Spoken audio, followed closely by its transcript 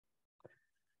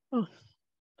Oh,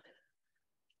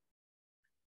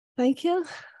 thank you.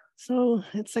 So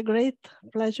it's a great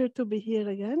pleasure to be here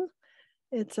again.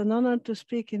 It's an honor to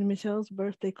speak in Michelle's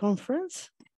birthday conference.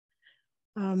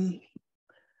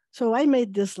 So I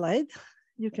made this slide.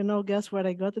 You can all guess where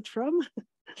I got it from.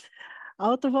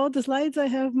 Out of all the slides, I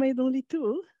have made only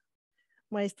 2.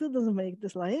 My students make the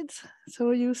slides.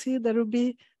 So you see there will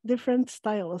be different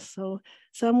styles. So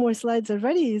some more slides are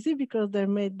very easy because they're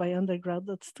made by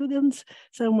undergraduate students.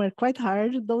 Some were quite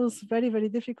hard. Those very, very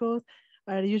difficult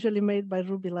are usually made by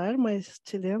Rubilar, my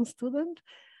Chilean student,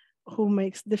 who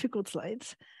makes difficult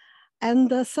slides.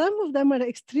 And some of them are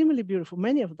extremely beautiful,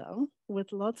 many of them,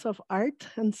 with lots of art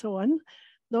and so on.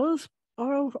 Those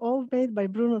are all made by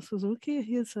Bruno Suzuki.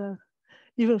 He's,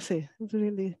 you will see, it's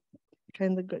really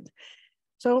kind of good.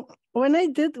 So when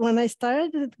I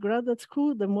started graduate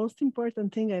school, the most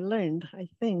important thing I learned, I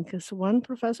think, is one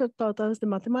professor taught us the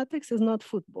mathematics is not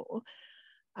football.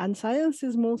 And science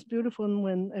is most beautiful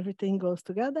when everything goes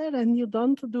together and you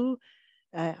don't do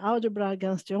algebra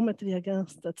against geometry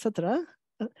against, etc.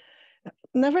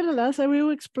 Nevertheless, I will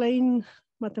explain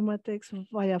mathematics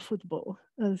via football,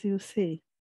 as you see.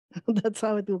 That's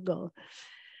how it will go.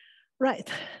 Right,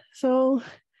 so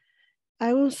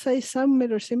I will say some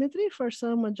mirror symmetry for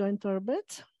some adjoint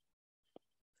orbits.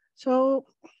 So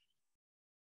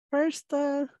first,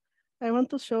 I want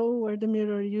to show where the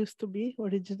mirror used to be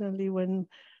originally when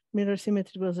mirror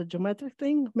symmetry was a geometric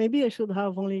thing. Maybe I should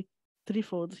have only 3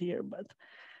 folds here, but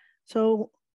so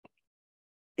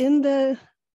in the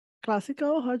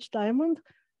classical Hodge diamond,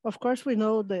 of course, we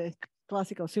know the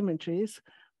classical symmetries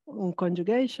on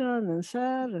conjugation and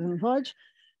Serre and Hodge.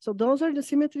 So those are the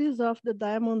symmetries of the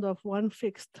diamond of one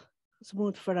fixed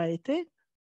smooth variety,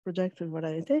 projective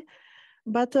variety.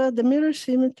 But the mirror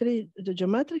symmetry, the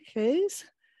geometric case,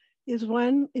 is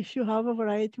when if you have a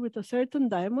variety with a certain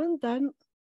diamond, then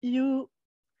you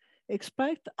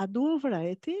expect a dual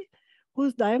variety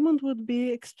whose diamond would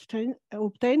be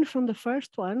obtained from the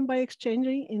first one by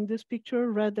exchanging in this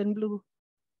picture red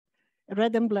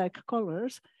and black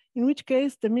colors, in which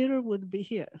case the mirror would be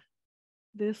here.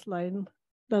 This line,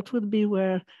 that would be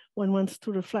where one wants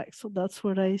to reflect. So that's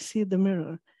where I see the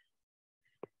mirror.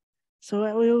 So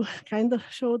I will kind of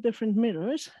show different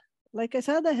mirrors. Like I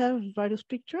said, I have various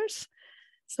pictures.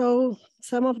 So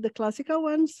some of the classical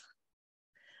ones.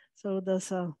 So that's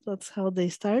how they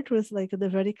start with like the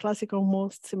very classical,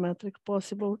 most symmetric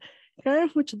possible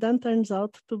curve, which then turns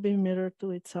out to be mirrored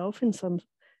to itself in some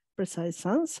precise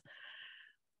sense.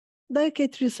 The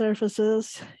K3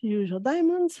 surfaces, usual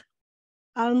diamonds,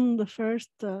 and the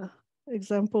first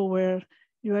example where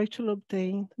you actually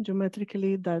obtain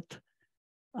geometrically that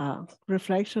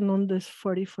reflection on this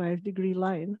 45-degree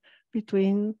line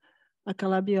between a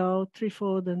Calabi-Yau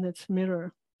threefold and its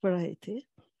mirror variety.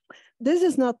 This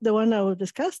is not the one I will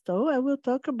discuss, though. I will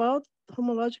talk about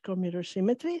homological mirror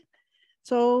symmetry.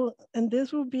 So, and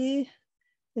this will be,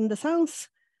 in the sense,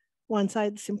 one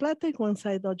side symplectic, one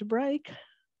side algebraic,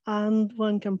 and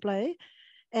one can play.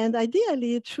 And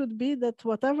ideally, it should be that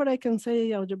whatever I can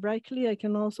say algebraically, I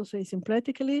can also say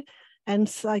symplectically, and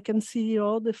so I can see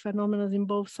all the phenomena in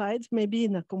both sides, maybe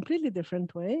in a completely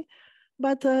different way.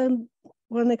 But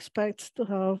one expects to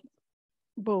have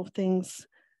both things.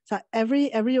 So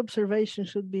every observation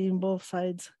should be in both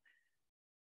sides.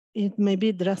 It may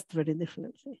be dressed very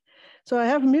differently. So I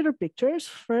have mirror pictures.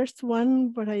 First,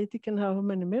 one variety can have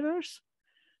many mirrors.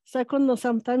 Second,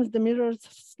 sometimes the mirror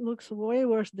looks way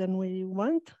worse than we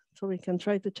want, so we can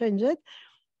try to change it.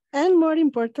 And more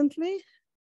importantly,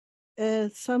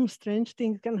 some strange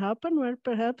things can happen where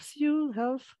perhaps you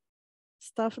have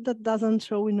stuff that doesn't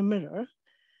show in the mirror.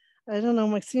 I don't know,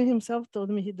 Maxime himself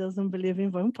told me he doesn't believe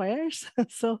in vampires,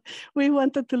 so we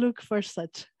wanted to look for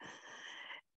such.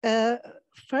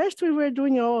 First, we were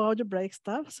doing all algebraic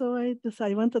stuff, so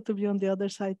I wanted to be on the other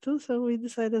side too, so we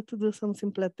decided to do some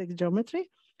symplectic geometry.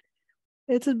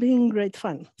 It's been great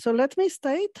fun. So let me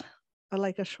state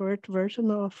like a short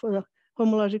version of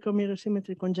homological mirror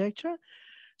symmetry conjecture.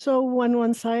 So on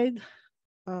one side,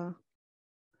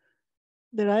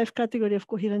 derived category of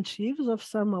coherent sheaves of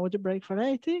some algebraic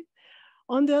variety.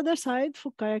 On the other side,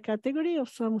 Fukaya category of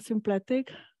some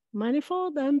symplectic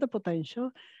manifold and the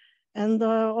potential. And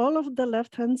all of the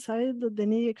left-hand side,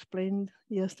 Denis explained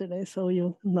yesterday, so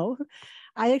you know.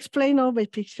 I explain all by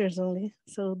pictures only,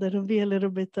 so there will be a little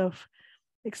bit of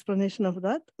explanation of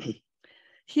that.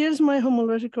 Here's my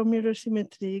homological mirror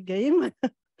symmetry game.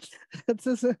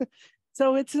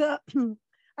 So it's,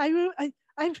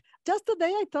 I've just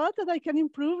today I thought that I can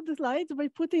improve the slides by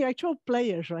putting actual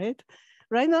players, right?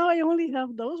 Right now I only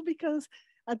have those because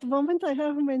At the moment, I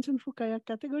have mentioned Fukaya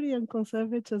category and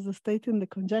conserve it as a state in the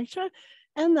conjecture,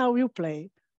 and now we'll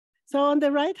play. So on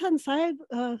the right-hand side,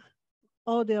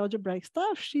 all the algebraic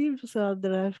stuff, sheaves,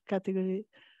 the category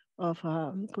of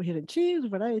coherent sheaves,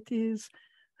 varieties,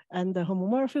 and the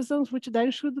homomorphisms, which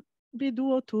then should be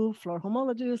dual to floor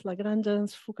homologies,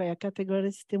 Lagrangians, Fukaya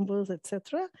categories, timbers,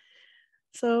 etc.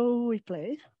 So we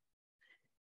play.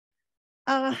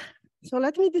 So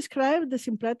let me describe the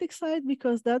symplectic side,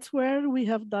 because that's where we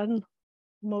have done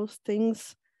most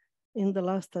things in the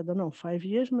last, I don't know, 5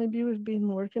 years. Maybe we've been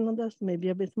working on this, maybe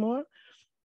a bit more.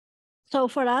 So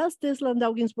for us, this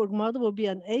Landau-Ginzburg model will be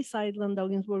an A-side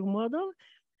Landau-Ginzburg model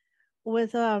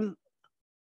with, for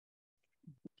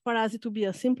us, it will be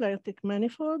a symplectic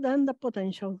manifold and the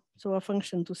potential, so a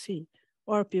function to C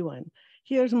or P1.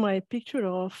 Here's my picture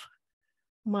of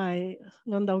my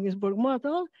Landau-Ginzburg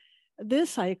model.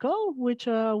 This cycle, which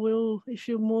will, if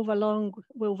you move along,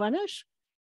 will vanish.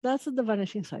 That's the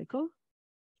vanishing cycle.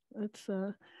 It's,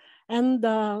 and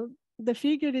the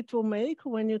figure it will make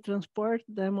when you transport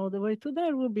them all the way to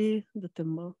there will be the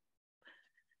timber.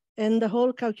 And the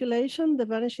whole calculation, the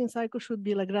vanishing cycle should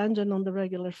be Lagrangian on the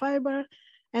regular fiber,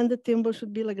 and the timber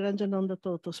should be Lagrangian on the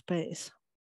total space.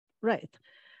 Right.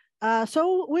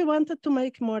 So we wanted to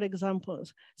make more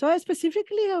examples. So I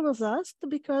was asked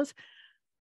because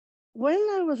when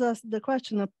I was asked the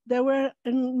question, there were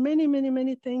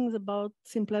many things about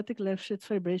symplectic Lefschetz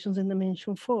fibrations in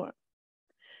dimension 4.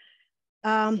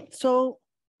 So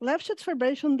Lefschetz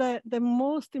fibration, the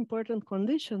most important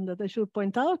condition that I should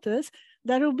point out is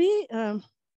there will be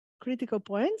critical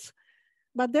points,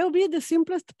 but there will be the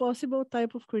simplest possible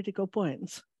type of critical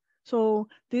points. So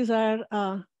these are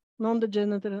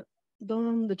non-degenerate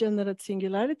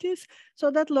singularities,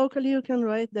 so that locally you can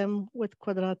write them with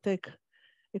quadratic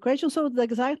equation. So the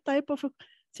exact type of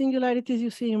singularities you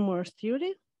see in Morse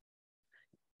theory.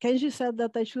 Kenji said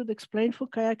that I should explain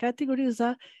Fukaya category is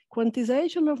a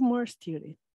quantization of Morse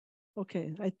theory.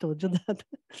 Okay, I told you that.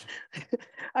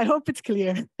 I hope it's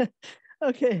clear.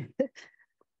 Okay,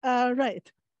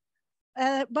 right.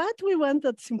 But we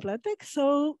wanted symplectic.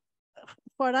 So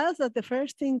for us, that the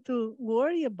first thing to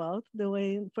worry about,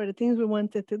 for the things we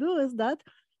wanted to do is that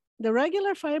the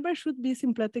regular fiber should be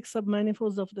symplectic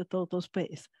submanifolds of the total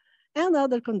space and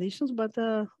other conditions, but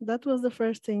that was the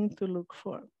first thing to look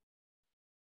for.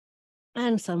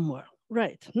 And some more.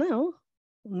 Right, now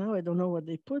I don't know what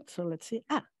they put, so let's see.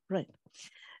 Right.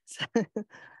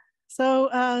 So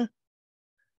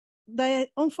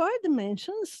on 4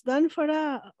 dimensions, then for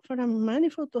a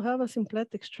manifold to have a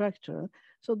symplectic structure,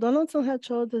 so Donaldson had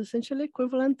showed essentially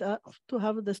equivalent to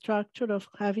have the structure of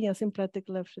having a symplectic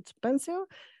Lefschetz pencil.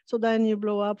 So then you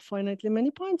blow up finitely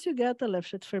many points, you get a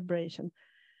Lefschetz fibration.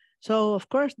 So of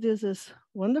course, this is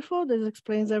wonderful. This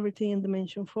explains everything in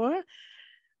dimension 4.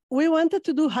 We wanted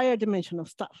to do higher dimensional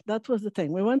stuff. That was the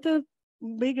thing. We wanted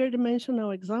bigger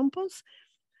dimensional examples.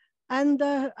 And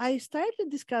I started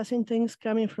discussing things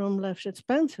coming from Lefschetz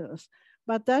pencils.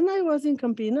 But then I was in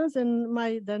Campinas, and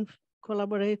my then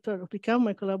collaborator, became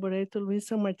my collaborator, Luis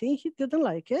San Martin, he didn't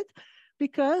like it,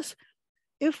 because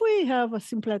if we have a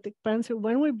symplectic pencil,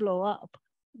 when we blow up,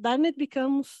 then it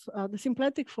becomes, the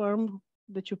symplectic form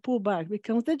that you pull back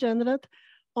becomes degenerate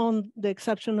on the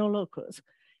exceptional locus.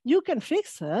 You can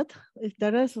fix it,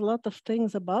 there is a lot of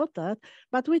things about that,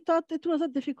 but we thought it was a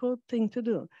difficult thing to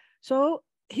do. So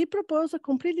he proposed a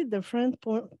completely different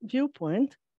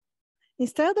viewpoint.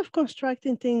 Instead of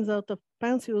constructing things out of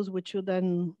pencils, which you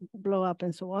then blow up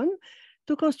and so on,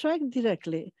 to construct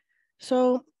directly.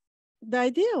 So the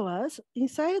idea was,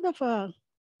 inside of a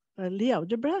Lie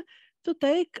algebra, to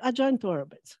take adjoint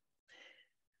orbits.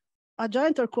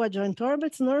 Adjoint or co-adjoint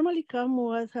orbits normally come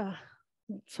with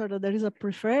there is a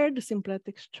preferred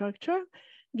symplectic structure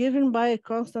given by a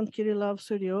constant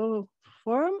Kirillov-Suryaev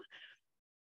form,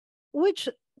 which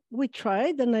we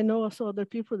tried, and I know also other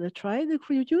people that tried. If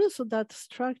we use that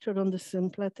structure on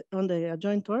the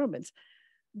adjoint orbits,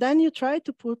 then you try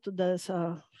to put those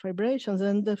fibrations,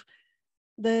 and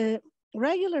the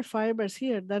regular fibers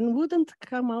here then wouldn't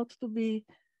come out to be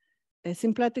a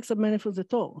symplectic submanifolds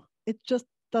at all. It just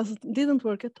didn't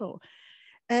work at all.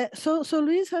 So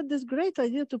Luis had this great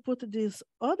idea to put this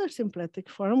other symplectic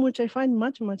form, which I find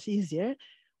much easier,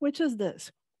 which is this.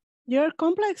 Your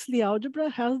complex Lie algebra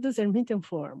has this Hermitian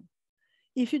form.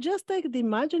 If you just take the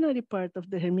imaginary part of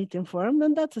the Hermitian form,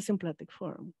 then that's a symplectic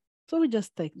form. So we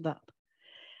just take that.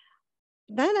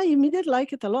 Then I immediately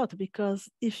like it a lot, because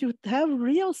if you have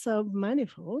real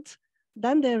submanifolds,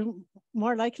 then they're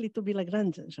more likely to be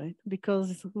Lagrangians, right?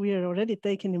 Because we are already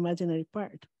taking imaginary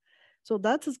part. So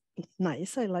that is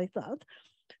nice, I like that.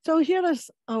 So here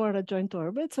is our adjoint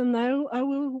orbits, and now I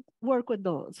will work with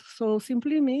those. So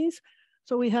simply means,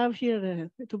 so we have here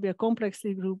to be a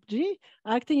complexly grouped G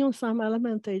acting on some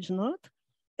element H naught.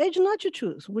 H naught you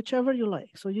choose, whichever you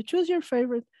like. So you choose your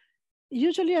favorite.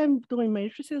 Usually I'm doing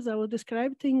matrices. I will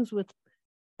describe things with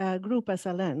a group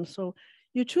SLN. So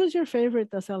you choose your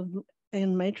favorite SLN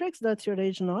matrix, that's your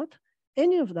H naught,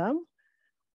 any of them,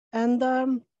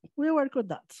 and we work with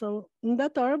that. So in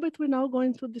that orbit, we're now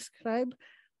going to describe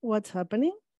what's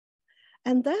happening.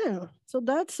 And then, so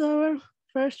that's our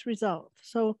first result.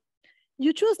 So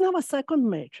you choose now a second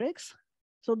matrix.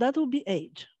 So that will be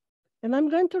H. And I'm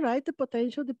going to write the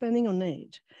potential depending on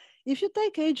H. If you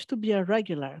take H to be a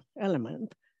regular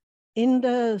element,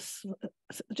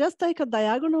 just take a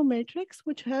diagonal matrix,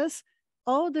 which has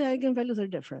all the eigenvalues are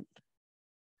different.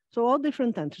 So all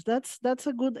different entries, that's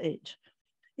a good H.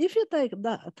 If you take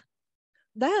that,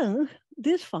 then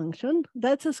this function,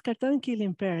 that's a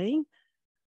Scartan-Killing pairing.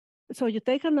 So you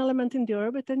take an element in the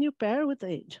orbit and you pair with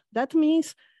H. That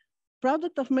means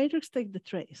product of matrix take the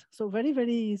trace. So very,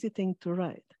 very easy thing to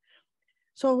write.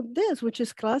 So this, which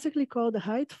is classically called the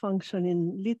height function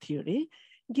in Lie theory,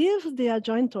 gives the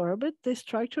adjoint orbit the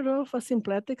structure of a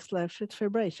symplectic Schlepfitz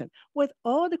fibration with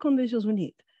all the conditions we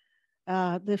need.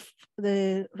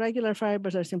 The regular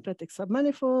fibers are symplectic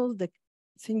submanifolds, the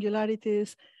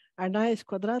singularities are nice,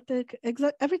 quadratic,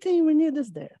 everything we need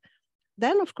is there.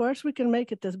 Then, of course, we can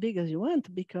make it as big as you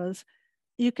want because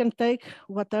you can take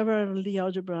whatever Lie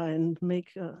algebra and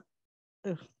make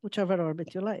whichever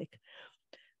orbit you like.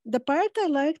 The part I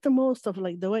like the most of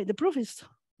like the way, the proof is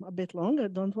a bit long, I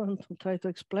don't want to try to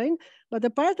explain, but the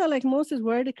part I like most is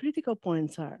where the critical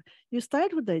points are. You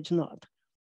start with H naught.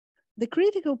 The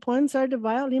critical points are the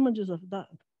Weyl images of that.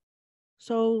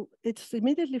 So it's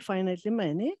immediately finitely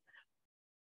many,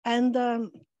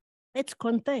 and it's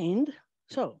contained.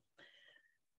 So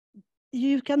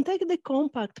you can take the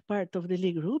compact part of the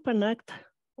Lie group and act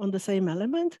on the same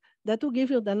element. That will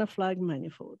give you then a flag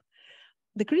manifold.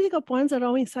 The critical points are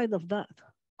all inside of that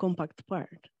compact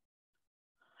part.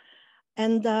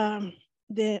 And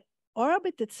the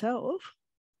orbit itself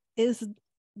is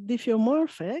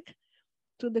diffeomorphic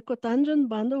to the cotangent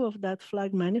bundle of that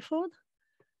flag manifold,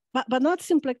 but not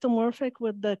symplectomorphic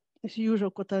with the usual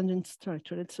cotangent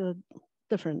structure. It's a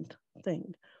different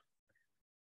thing.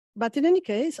 But in any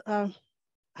case,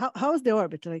 how is the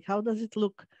orbit? Like, how does it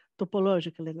look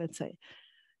topologically, let's say?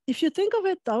 If you think of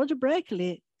it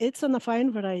algebraically, it's an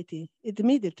affine variety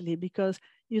immediately because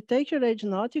you take your H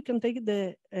naught, you can take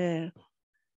the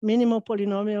minimal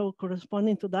polynomial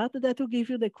corresponding to that will give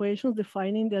you the equations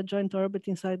defining the adjoint orbit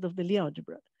inside of the Lie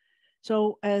algebra.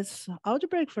 So as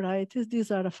algebraic varieties,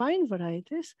 these are affine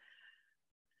varieties,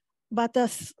 but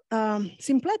as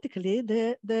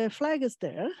symplectically, the flag is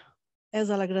there as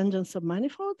a Lagrangian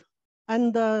submanifold,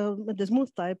 and the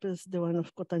smooth type is the one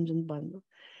of cotangent bundle.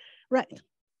 Right.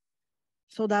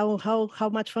 So now how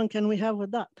much fun can we have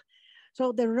with that?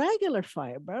 So the regular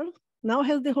fiber now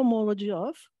has the homology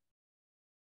of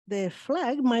the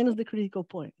flag minus the critical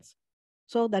points.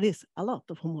 So that is a lot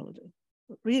of homology,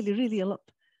 really, really a lot.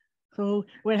 So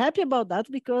we're happy about that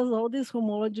because all these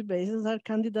homology bases are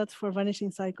candidates for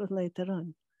vanishing cycles later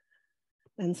on.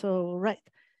 And so, right.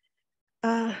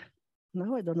 Now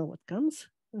I don't know what comes.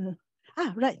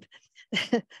 Right.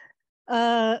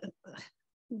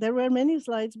 There were many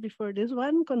slides before this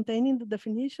one containing the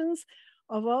definitions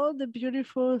of all the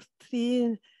beautiful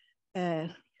three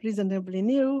reasonably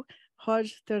new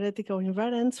Hodge theoretical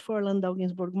invariants for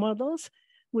Landau-Ginzburg models,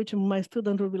 which my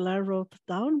student Rubilar wrote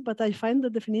down, but I find the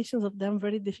definitions of them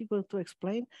very difficult to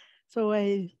explain. So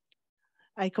I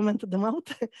commented them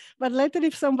out, but later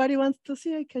if somebody wants to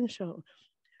see, I can show.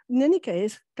 In any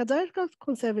case, Kazarkov,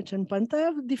 Kontsevich, and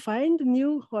Pantev defined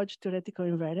new Hodge theoretical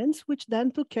invariants, which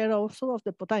then took care also of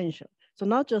the potential. So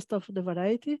not just of the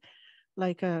variety,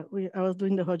 like I was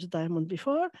doing the Hodge diamond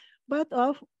before, but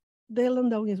of the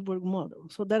Landau-Ginzburg model.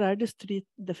 So there are these three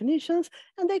definitions,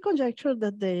 and they conjecture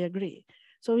that they agree.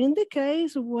 So in the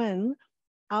case when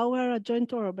our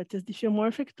adjoint orbit is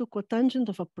diffeomorphic to cotangent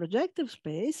of a projective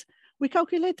space, we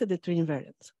calculated the three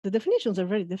invariants. The definitions are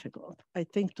very difficult, I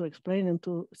think, to explain and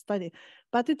to study,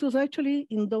 but it was actually,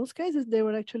 in those cases, they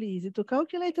were actually easy to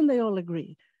calculate and they all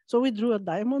agree. So we drew a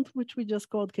diamond, which we just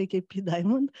called KKP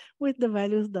diamond with the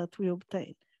values that we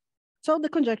obtained. So the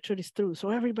conjecture is true. So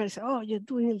everybody says, oh, you're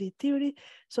doing Lie theory,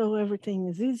 so everything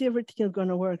is easy, everything is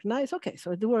gonna work nice. Okay,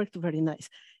 so it worked very nice.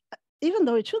 Even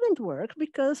though it shouldn't work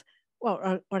because,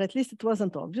 well, or at least it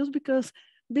wasn't obvious because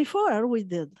before we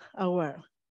did our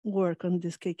work on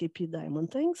these KKP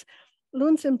diamond things,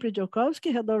 Luntz and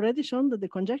Prijokovsky had already shown that the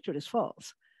conjecture is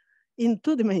false. in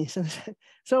 2 dimensions.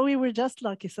 So we were just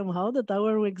lucky somehow that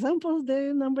our examples,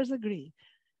 the numbers agree.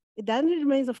 It then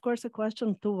remains, of course, a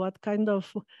question to what kind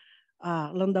of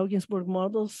Landau-Ginzburg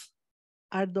models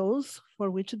are those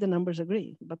for which the numbers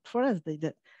agree. But for us, they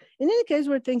did. In any case,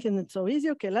 we're thinking it's so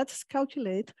easy. Okay, let's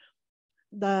calculate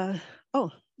the, oh,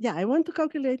 yeah, I want to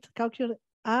calculate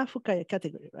a Fukaya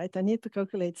category, right? I need to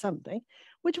calculate something,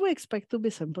 which we expect to be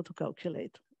simple to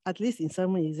calculate, at least in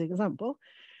some easy example.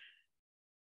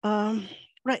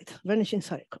 Right, vanishing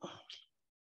cycle.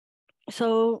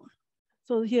 So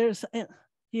here's a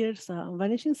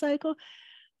vanishing cycle.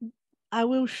 I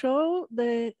will show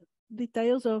the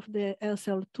details of the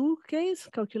SL2 case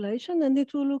calculation, and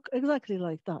it will look exactly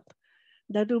like that.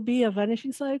 That will be a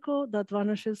vanishing cycle that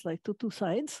vanishes like to 2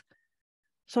 sides.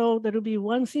 So there will be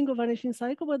one single vanishing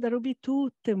cycle, but there will be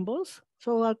 2 thimbles.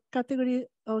 So our category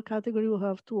will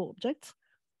have 2 objects.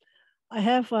 I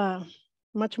have a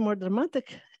much more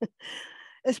dramatic.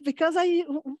 It's because I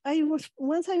was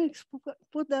once I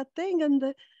put that thing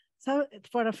and so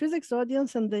for a physics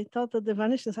audience, and they thought that the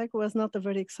vanishing cycle was not a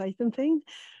very exciting thing,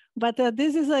 but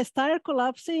this is a star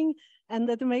collapsing and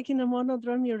that making a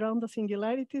monodromy around the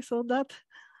singularity, so that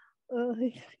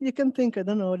you can think, I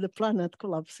don't know, the planet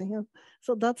collapsing.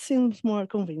 So that seems more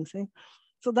convincing.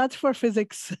 So that's for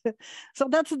physics. So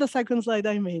that's the second slide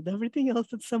I made. Everything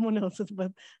else is someone else's,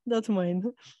 but that's mine.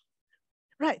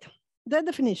 Right, the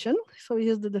definition. So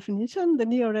here's the definition.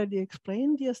 Denis already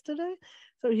explained yesterday.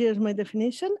 So here's my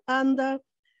definition. And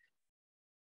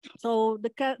so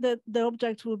the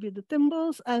objects will be the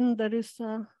thimbles, and there is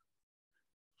a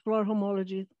floor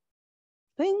homology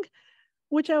thing,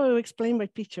 which I will explain by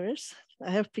pictures.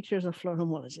 I have pictures of floor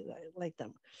homology, I like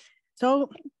them. So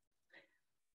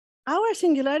our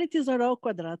singularities are all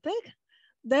quadratic.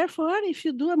 Therefore, if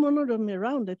you do a monodromy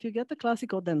around it, you get a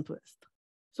classical dent twist.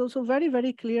 So very,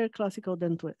 very clear classical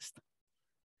dent twist.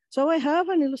 So I have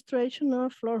an illustration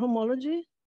of floor homology.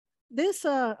 This,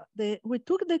 we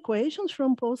took the equations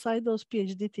from Paul Seidel's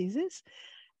PhD thesis,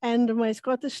 and my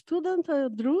Scottish student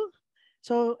drew.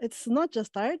 So it's not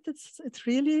just art, it's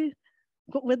really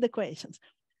with the equations.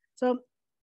 So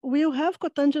we'll have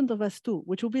cotangent of S2,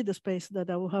 which will be the space that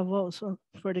I will have also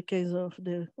for the case of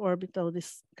the orbital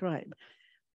described.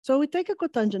 So we take a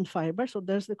cotangent fiber, so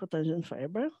there's the cotangent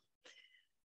fiber.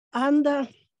 And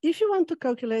if you want to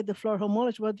calculate the floor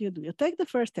homology, what do? You take the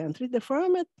first entry,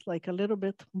 deform it like a little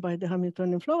bit by the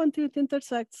Hamiltonian flow until it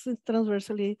intersects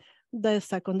transversely the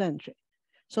second entry.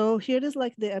 So here is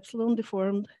like the epsilon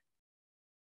deformed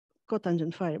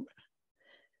cotangent fiber.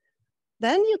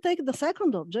 Then you take the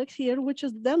second object here, which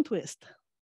is the dent twist.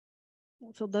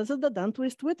 So this is the dent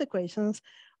twist with equations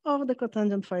of the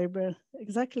cotangent fiber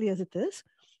exactly as it is,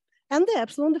 and the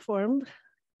epsilon deformed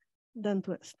dent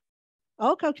twist.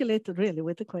 All calculated really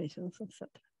with equations, etc.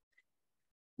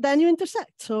 Then you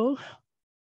intersect. So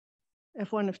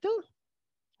F1, F2,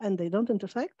 and they don't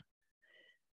intersect.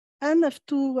 And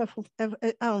F2,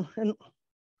 and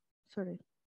sorry,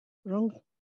 wrong.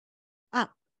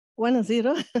 1 and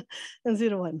 0 and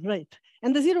 0, 1, right.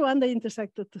 And the 0, 1, they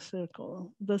intersected the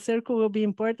circle. The circle will be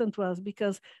important to us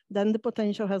because then the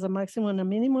potential has a maximum and a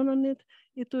minimum on it.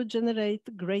 It will generate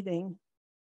grading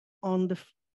on the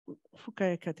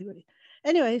Fukaya category.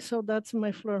 Anyway, so that's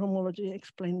my floor homology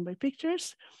explained by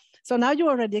pictures. So now you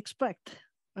already expect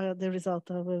the result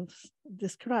I will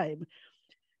describe.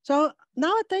 So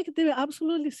now I take the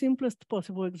absolutely simplest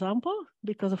possible example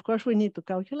because of course we need to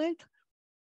calculate.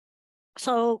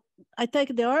 So I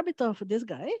take the orbit of this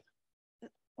guy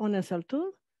on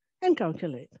SL2 and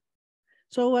calculate.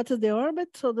 So what is the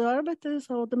orbit? So the orbit is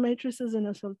all the matrices in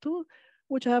SL2,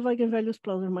 which have eigenvalues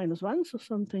plus or minus 1, so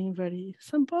something very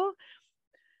simple.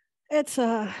 It's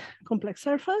a complex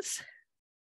surface.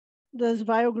 The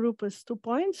Weyl group is 2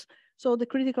 points. So the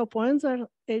critical points are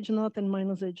H0 and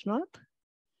minus H0.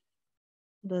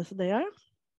 Thus they are.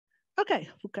 Okay,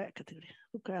 Fukaya category.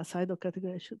 Fukaya Seidel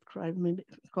category I should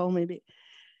call maybe.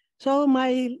 So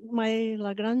my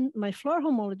floor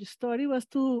homology story was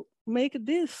to make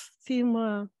this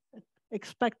seem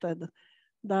expected.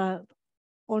 That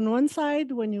on one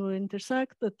side, when you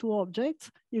intersect the 2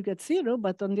 objects, you get 0,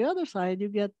 but on the other side, you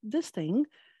get this thing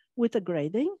with a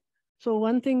grading. So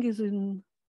one thing is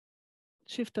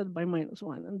shifted by minus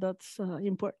 1, and that's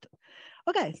important.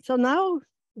 Okay, so now,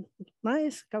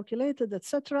 nice, calculated,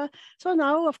 etc. So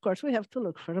now, of course, we have to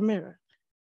look for a mirror.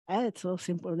 It's so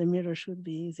simple, the mirror should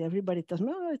be easy. Everybody tells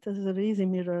me, oh, it is an easy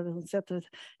mirror, etc.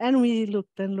 And we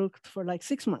looked for like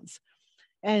 6 months.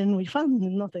 And we found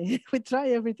nothing. We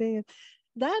tried everything.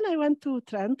 Then I went to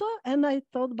Trento and I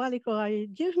told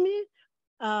Baliko, give me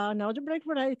an algebraic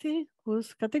variety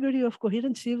whose category of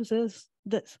coherent sheaves is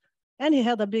this. And he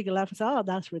had a big laugh and said, oh,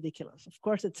 that's ridiculous. Of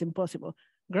course, it's impossible.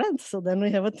 Grant, so then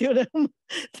we have a theorem.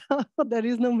 So there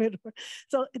is no mirror.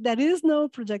 So there is no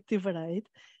projective variety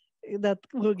that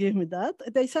will give me that.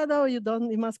 They said, oh, you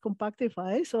must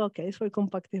compactify. So, okay, so we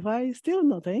compactify, still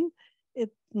nothing.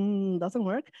 It doesn't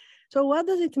work. So what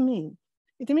does it mean?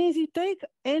 It means you take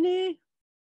any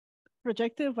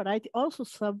projective variety, also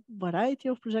sub-variety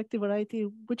of projective variety,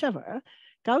 whichever,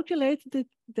 calculate the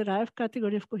derived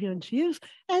category of coherent sheaves,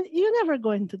 and you're never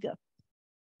going to get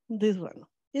this one.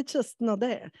 It's just not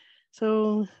there.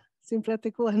 So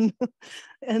symplectic one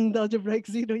and algebraic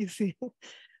 0, you see.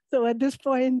 So at this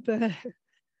point,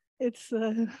 it's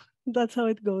that's how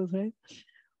it goes, right?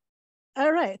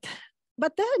 All right.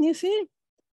 But then you see,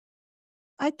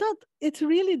 I thought it's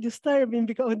really disturbing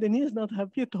because Denis is not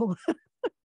happy at all.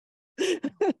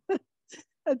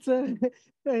 It's a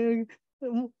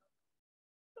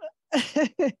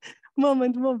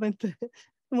moment.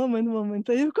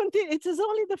 You continue. It is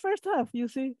only the first half, you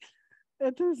see.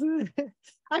 It is.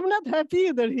 I'm not happy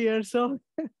either here. So,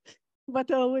 but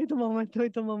wait a moment. He'll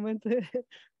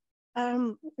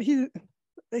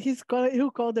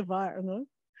call the VAR, no,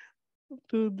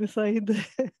 to decide.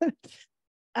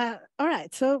 All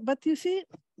right. So, but you see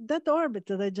that orbit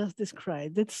that I just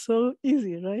described. It's so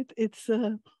easy, right? It's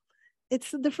the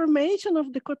deformation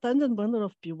of the cotangent bundle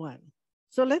of P1.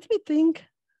 So let me think.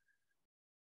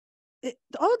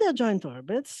 All the adjoint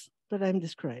orbits that I'm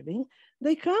describing,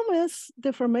 they come as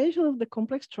deformation of the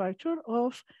complex structure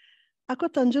of a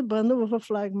cotangent bundle of a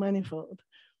flag manifold.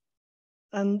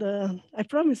 And I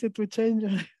promise it will change.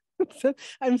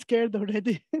 I'm scared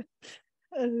already.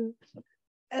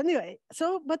 Anyway,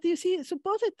 so, but you see,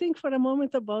 suppose I think for a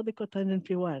moment about the cotangent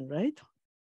P1, right?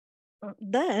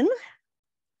 Then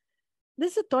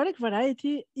this is toric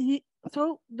variety.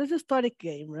 So this is toric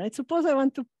game, right? Suppose I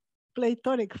want to play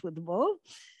toric football.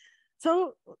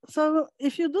 So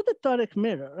if you do the toric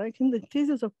mirror, right, in the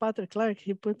thesis of Patrick Clark,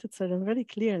 he put it very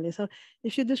clearly. So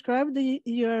if you describe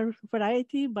your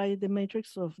variety by the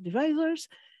matrix of divisors,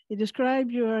 you describe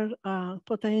your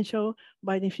potential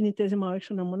by the infinitesimal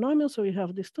action monomial. So you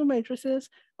have these two matrices.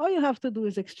 All you have to do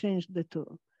is exchange the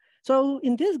two. So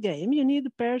in this game, you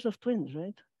need pairs of twins,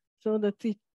 right? So that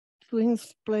the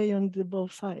twins play on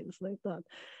both sides like that.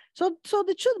 So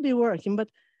it should be working,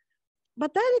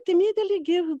 but then it immediately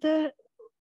gives the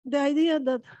idea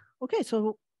that, okay,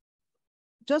 so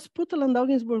just put a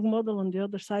Landau-Ginzburg model on the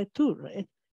other side too, right?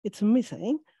 It's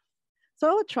missing. So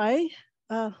I'll try.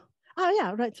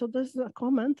 Yeah, right. So there's a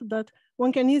comment that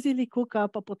one can easily cook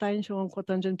up a potential on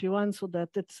cotangent P1 so that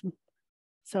it's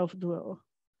self-dual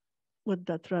with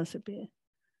that recipe.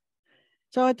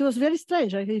 So it was very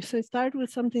strange. You start with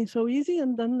something so easy,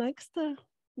 and then next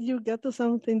you get to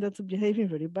something that's behaving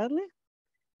very badly.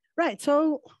 Right.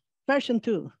 So version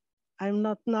 2. I'm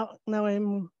not now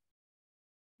I'm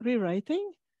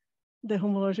rewriting the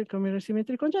homological mirror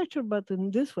symmetry conjecture, but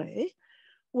in this way,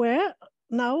 where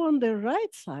now on the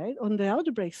right side, on the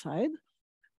algebraic side,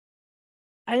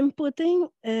 I'm putting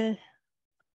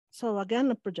so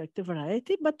again a projective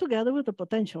variety, but together with a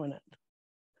potential in it.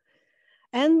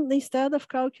 And instead of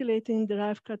calculating the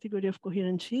derived category of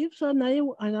coherent sheaves, and I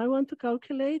want to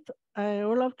calculate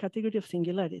Orlov category of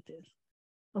singularities.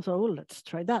 So let's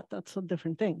try that. That's a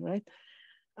different thing, right?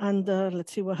 And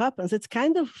let's see what happens. It's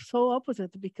kind of so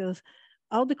opposite because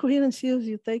all the coherent sheaves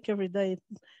you take every day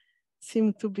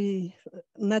seem to be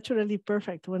naturally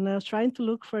perfect. When I was trying to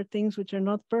look for things which are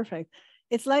not perfect,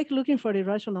 it's like looking for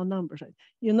irrational numbers. Right?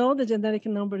 You know the generic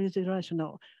number is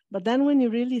irrational, but then when you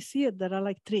really see it, there are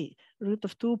like 3, root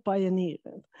of 2 pi and e.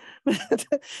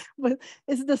 But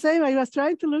it's the same. I was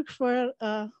trying to look for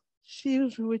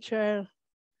sheaves which are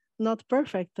not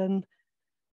perfect, and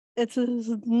it's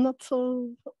not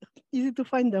so easy to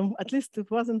find them. At least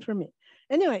it wasn't for me.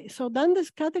 Anyway, so then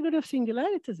this category of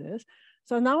singularities is,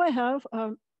 so now I have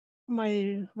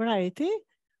my variety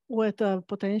with a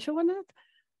potential on it,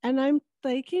 and I'm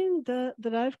taking the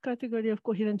derived category of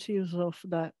coherent sheaves of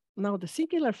now the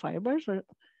singular fibers, or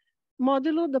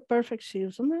modulo the perfect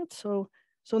sheaves on it. So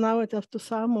now I have to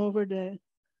sum over the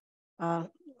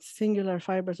singular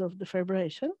fibers of the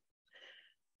fibration.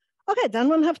 Okay, then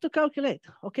one have to calculate.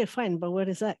 Okay, fine, but where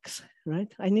is x,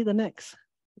 right? I need an x.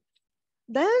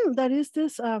 Then there is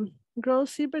this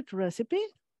Gross-Seibert recipe.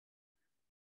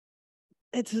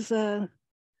 It is to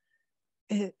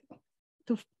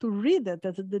read it,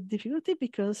 that's the difficulty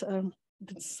because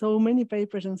there's so many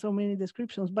papers and so many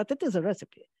descriptions, but it is a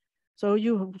recipe. So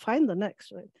you find the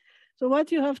next, right? So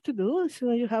what you have to do is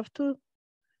you have to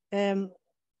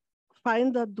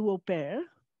find a dual pair.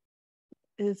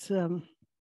 It's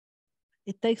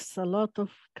It takes a lot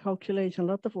of calculation, a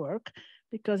lot of work,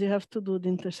 because you have to do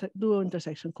the dual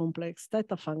intersection complex,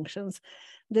 theta functions.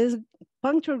 There's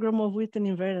punctual Gromov-Witten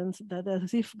invariance that,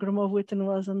 as if Gromov-Witten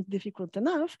wasn't difficult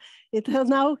enough, it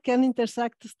now can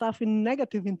intersect stuff in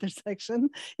negative intersection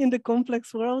in the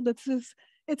complex world.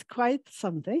 It's quite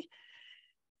something.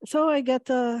 So I get,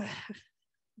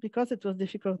 because it was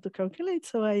difficult to calculate,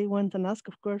 so I went and asked,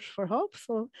 of course, for help.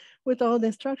 So with all the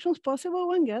instructions possible,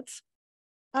 one gets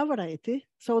a variety.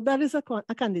 So there is a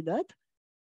candidate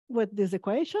with this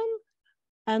equation,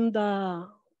 and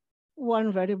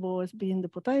one variable is being the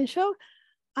potential,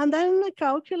 and then I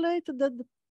calculate the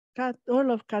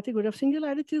Orlov category of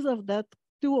singularities of that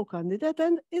dual candidate,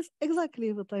 and it's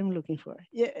exactly what I'm looking for.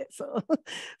 Yeah, so,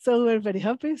 so we're very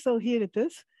happy. So here it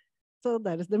is. So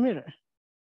that is the mirror,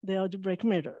 the algebraic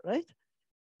mirror, right?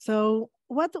 So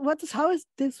how is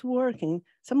this working?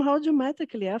 Somehow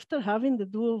geometrically, after having the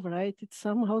dual variety, it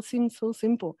somehow seems so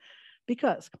simple,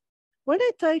 because when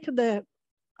I take the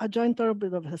adjoint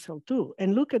orbit of SL2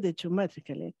 and look at it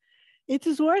geometrically, it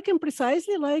is working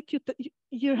precisely like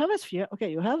you have a sphere.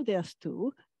 Okay, you have the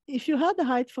S2. If you have the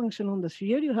height function on the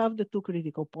sphere, you have the two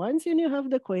critical points, and you have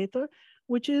the equator,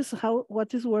 which is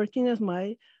what is working as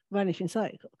my vanishing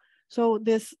cycle. So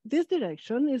this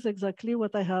direction is exactly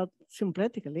what I had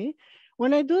symplectically.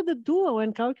 When I do the dual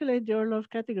and calculate the Orlov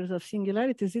categories of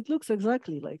singularities, it looks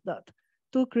exactly like that.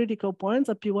 Two critical points,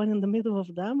 a P1 in the middle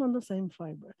of them on the same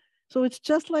fiber. So it's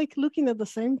just like looking at the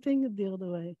same thing the other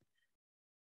way.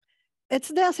 It's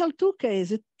the SL2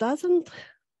 case. It doesn't,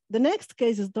 the next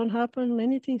cases don't happen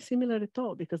anything similar at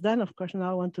all, because then, of course,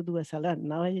 now I want to do SLN.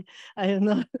 Now I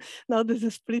know, now this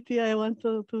is pretty, I want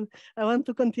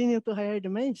to continue to higher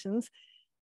dimensions.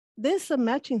 This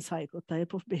matching cycle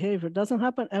type of behavior doesn't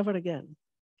happen ever again.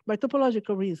 By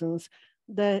topological reasons,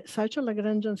 such a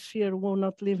Lagrangian sphere will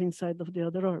not live inside of the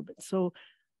other orbit. So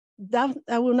that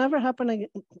will never happen again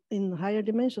in higher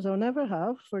dimensions. I will never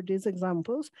have, for these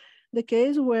examples, the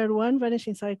case where one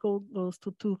vanishing cycle goes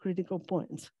to two critical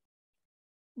points.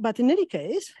 But in any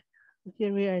case,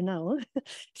 here we are now.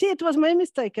 See, it was my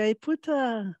mistake. I put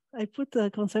the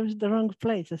concept in the wrong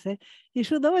place. I say, you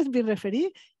should always be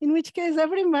referee, in which case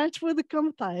every match would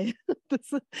come tie.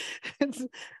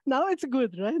 Now it's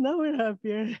good, right? Now we're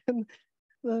happier.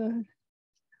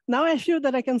 Now I feel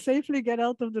that I can safely get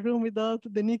out of the room without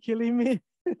the killing me.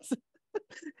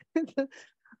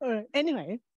 All right,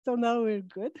 anyway, so now we're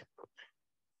good.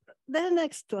 The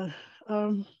next one,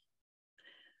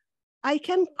 I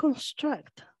can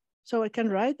construct. So I can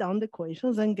write down the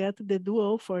equations and get the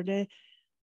dual for the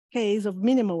case of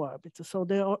minimal orbits. So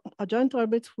the adjoint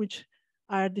orbits, which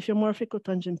are diffeomorphic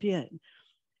cotangent Pn.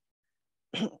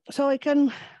 So I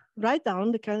can write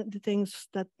down the things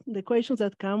that the equations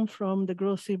that come from the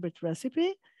Gross-Hilbert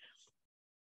recipe.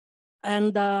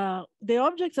 And the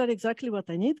objects are exactly what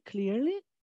I need, clearly.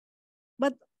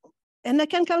 And I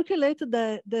can calculate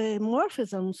the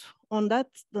morphisms on the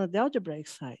algebraic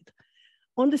side.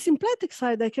 On the symplectic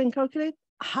side, I can calculate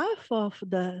half of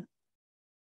the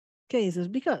cases,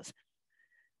 because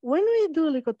when we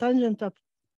do the cotangent of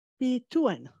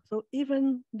P2n, so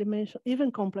even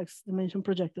complex dimension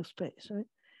projective space, right?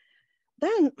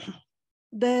 Then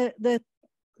the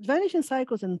vanishing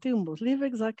cycles and tumbles live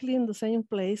exactly in the same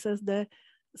place as the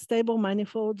stable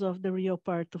manifolds of the real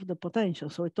part of the potential.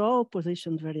 So it all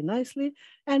positioned very nicely,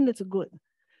 and it's good.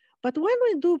 But when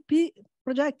we do P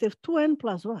projective 2n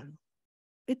plus 1,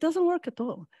 it doesn't work at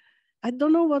all. I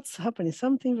don't know what's happening,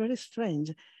 something very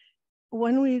strange.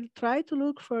 When we try to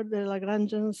look for the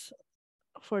Lagrangians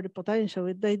for the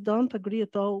potential, they don't agree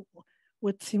at all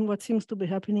with what seems to be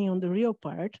happening on the real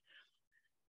part.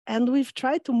 And we've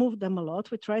tried to move them a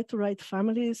lot. We tried to write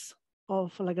families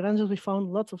of Lagrangians. We found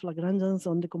lots of Lagrangians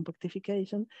on the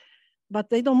compactification, but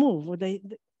they don't move.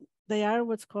 They are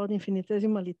what's called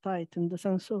infinitesimally tight, in the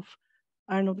sense of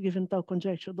Arnold given tau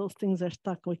conjecture. Those things are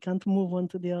stuck. We can't move one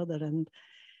to the other. And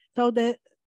so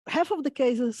half of the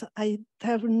cases, I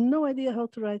have no idea how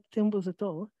to write tumbles at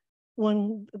all.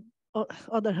 One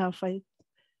other half,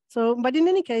 but in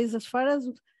any case, as far as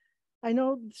I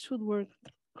know, it should work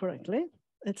correctly.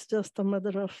 It's just a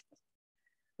matter of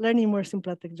learning more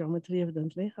symplectic geometry,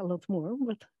 evidently, a lot more,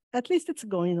 but at least it's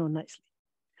going on nicely.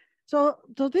 So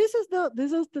these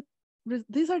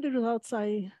are the results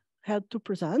I had to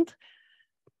present.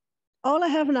 All I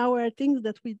have now are things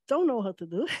that we don't know how to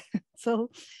do.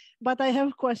 But I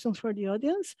have questions for the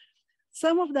audience.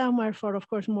 Some of them are for, of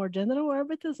course, more general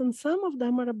orbitals, and some of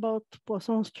them are about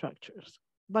Poisson structures,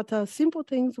 but simple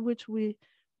things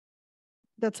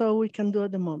that's all we can do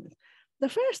at the moment. The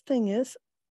first thing is,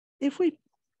 if we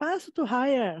pass to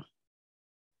higher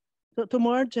to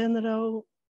more general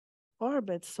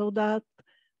orbits so that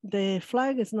the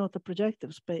flag is not a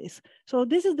projective space. So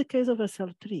this is the case of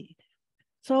SL3.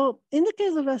 So in the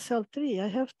case of SL3, I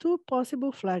have two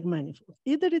possible flag manifolds.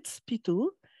 Either it's P2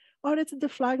 or it's the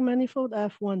flag manifold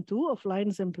F12 of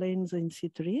lines and planes in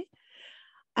C3.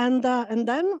 And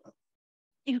then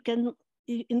you can,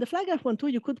 in the flag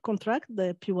F12, you could contract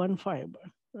the P1 fiber,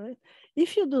 right?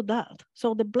 If you do that,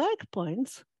 so the black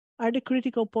points are the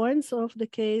critical points of the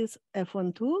case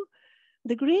F12.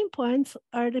 The green points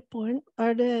are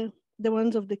the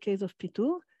ones of the case of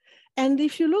P2. And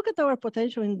if you look at our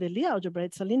potential in the Lie algebra,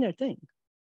 it's a linear thing.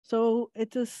 So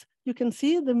it is, you can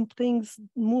see the things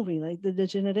moving, like the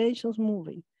degenerations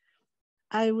moving.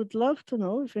 I would love to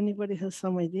know if anybody has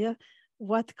some idea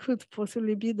what could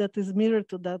possibly be that is mirrored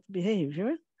to that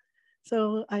behavior.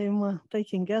 So I am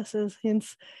taking guesses,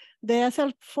 hints. The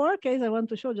SL4 case I want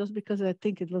to show just because I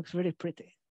think it looks very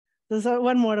pretty. There's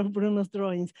one more of Bruno's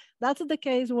drawings. That's the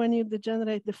case when you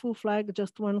degenerate the full flag,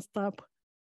 just one stop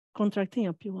contracting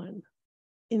a P1.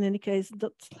 In any case,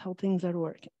 that's how things are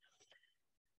working.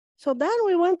 So then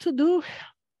we want to do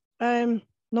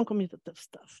non-commutative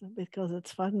stuff because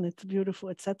it's fun, it's beautiful,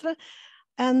 etc.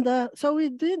 And so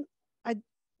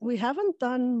we haven't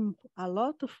done a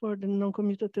lot for the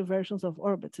non-commutative versions of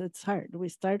orbits. It's hard. We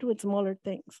start with smaller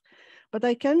things. But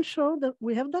I can show that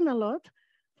we have done a lot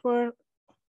for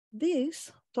these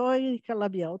toy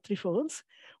Calabi-Yau trifolds,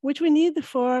 which we need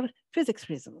for physics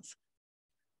reasons.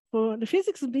 So the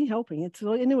physics has been helping. It's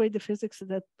anyway the physics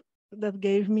that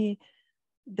gave me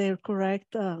their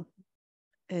correct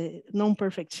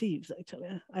non-perfect sheaves,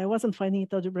 actually. I wasn't finding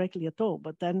it algebraically at all,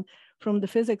 but then from the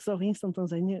physics of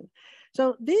instantons, I knew.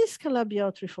 So these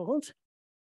Calabi-Yau trifolds,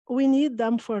 we need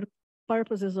them for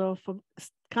purposes of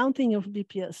counting of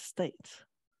BPS states.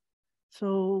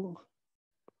 So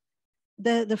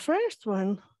the first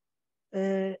one,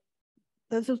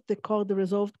 that's what they call the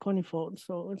resolved conifold.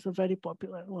 So it's a very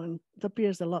popular one. It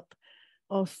appears a lot,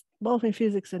 both in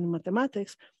physics and in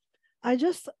mathematics.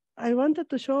 I wanted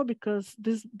to show because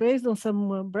this, based on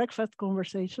some breakfast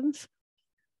conversations,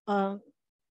 I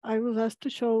was asked to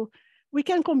show we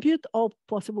can compute all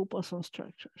possible Poisson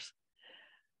structures.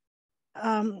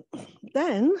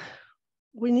 Then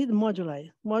we need moduli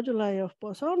of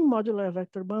Poisson, moduli of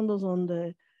vector bundles on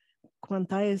the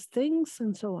quantized things,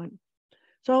 and so on.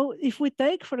 So if we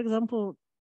take, for example,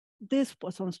 this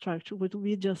Poisson structure, would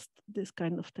be just this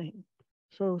kind of thing.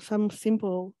 So some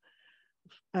simple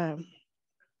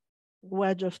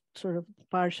wedge of sort of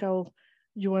partial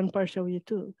U1, partial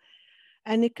U2.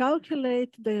 And you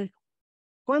calculate the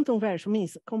quantum version,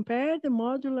 means compare the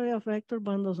moduli of vector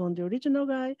bundles on the original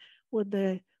guy with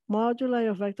the moduli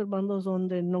of vector bundles on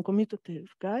the non-commutative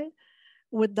guy.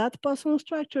 With that Poisson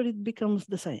structure, it becomes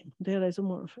the same. They're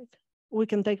isomorphic. We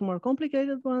can take more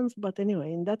complicated ones, but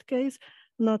anyway, in that case,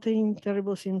 nothing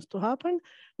terrible seems to happen.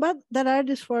 But there are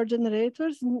these four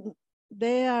generators.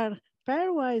 They are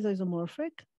pairwise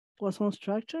isomorphic Poisson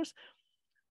structures,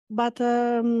 but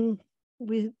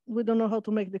we don't know how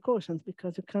to make the quotients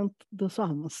because you can't do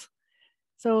sums.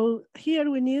 So here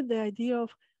we need the idea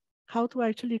of how to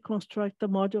actually construct the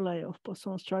moduli of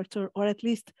Poisson structure, or at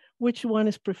least which one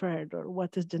is preferred or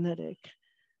what is generic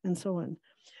and so on.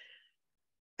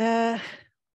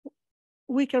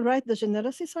 We can write the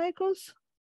degeneracy cycles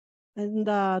and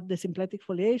the symplectic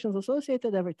foliations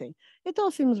associated, everything. It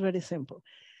all seems very simple.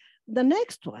 The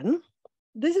next one,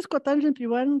 this is cotangent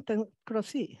P1 cross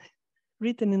C,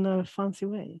 written in a fancy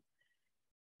way.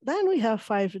 Then we have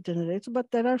 5 generators, but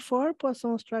there are 4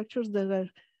 Poisson structures that are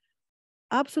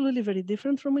absolutely very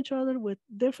different from each other with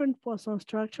different Poisson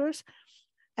structures.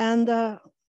 And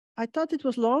I thought it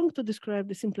was long to describe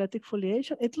the symplectic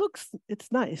foliation.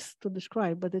 It's nice to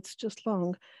describe, but it's just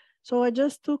long. So I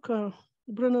just took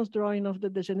Bruno's drawing of the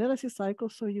degeneracy cycle.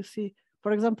 So you see,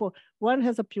 for example, one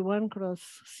has a P1 cross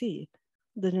C,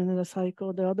 degeneracy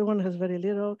cycle. The other one has very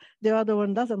little. The other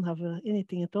one doesn't have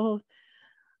anything at all.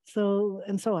 So,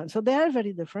 and so on. So they are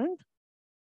very different.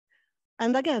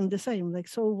 And again, the same, like,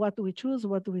 so what do we choose?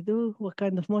 What do we do? What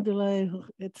kind of moduli?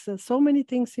 It's so many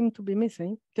things seem to be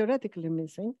missing, theoretically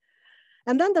missing.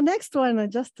 And then the next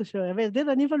one, just to show, I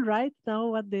didn't even write now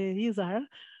what the E's are,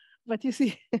 but you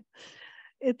see,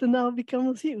 it now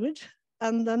becomes huge.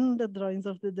 And then the drawings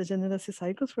of the degeneracy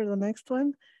cycles for the next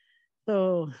one.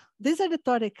 So these are the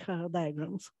toric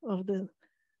diagrams of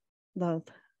that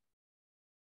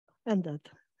and that.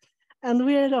 And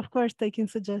we're, of course, taking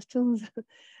suggestions.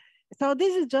 So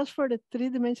this is just for the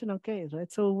 3-dimensional case,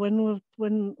 right? So when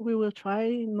we will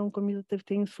try non-commutative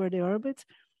things for the orbits,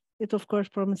 it of course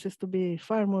promises to be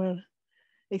far more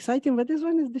exciting, but this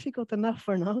one is difficult enough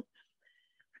for now.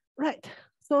 Right.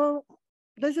 So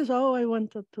this is all I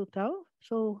wanted to tell.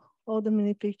 So all the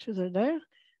mini pictures are there.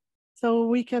 So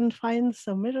we can find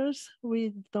some mirrors.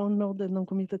 We don't know the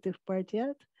non-commutative part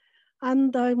yet.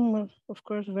 And I'm, of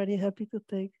course, very happy to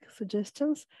take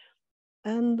suggestions.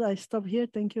 And I stop here.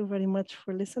 Thank you very much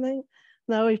for listening.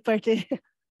 Now we party.